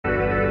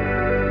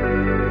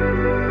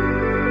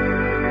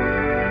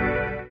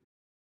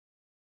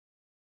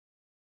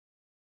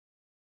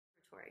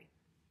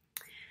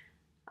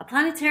A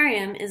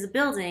planetarium is a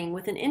building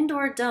with an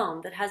indoor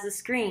dome that has a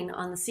screen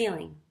on the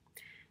ceiling.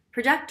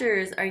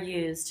 Projectors are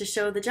used to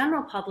show the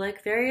general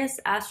public various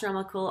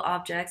astronomical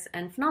objects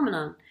and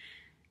phenomena,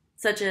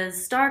 such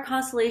as star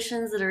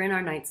constellations that are in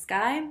our night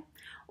sky,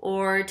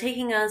 or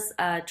taking us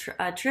a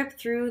trip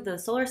through the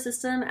solar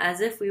system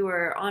as if we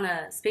were on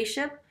a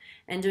spaceship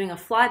and doing a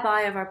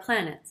flyby of our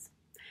planets,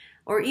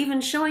 or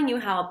even showing you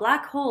how a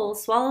black hole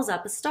swallows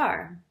up a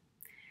star.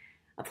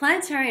 A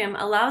planetarium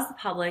allows the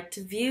public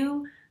to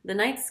view the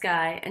night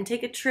sky and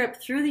take a trip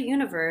through the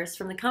universe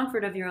from the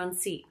comfort of your own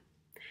seat.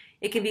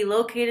 It can be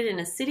located in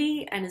a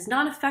city and is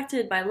not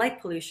affected by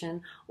light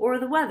pollution or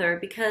the weather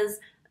because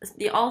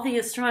all the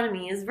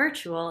astronomy is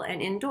virtual and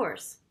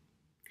indoors.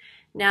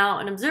 Now,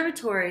 an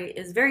observatory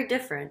is very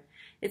different.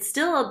 It's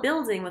still a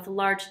building with a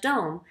large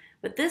dome,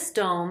 but this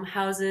dome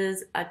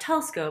houses a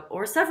telescope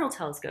or several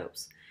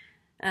telescopes.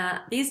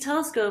 These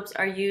telescopes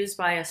are used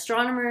by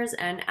astronomers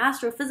and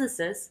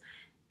astrophysicists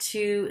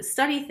to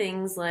study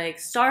things like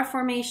star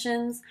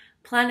formations,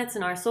 planets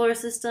in our solar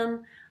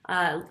system,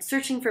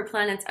 searching for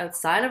planets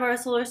outside of our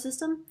solar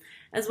system,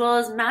 as well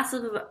as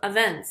massive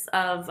events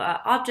of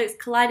objects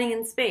colliding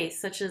in space,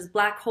 such as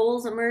black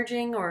holes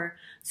emerging or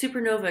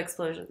supernova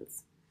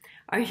explosions.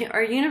 Our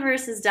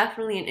universe is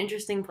definitely an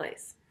interesting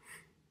place.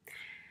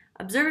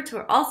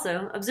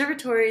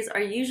 Observatories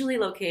are usually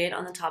located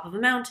on the top of a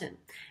mountain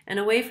and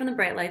away from the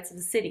bright lights of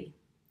the city.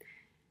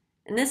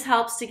 And this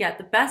helps to get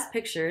the best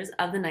pictures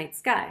of the night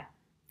sky.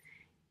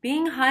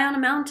 Being high on a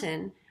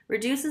mountain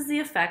reduces the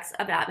effects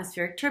of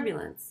atmospheric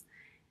turbulence,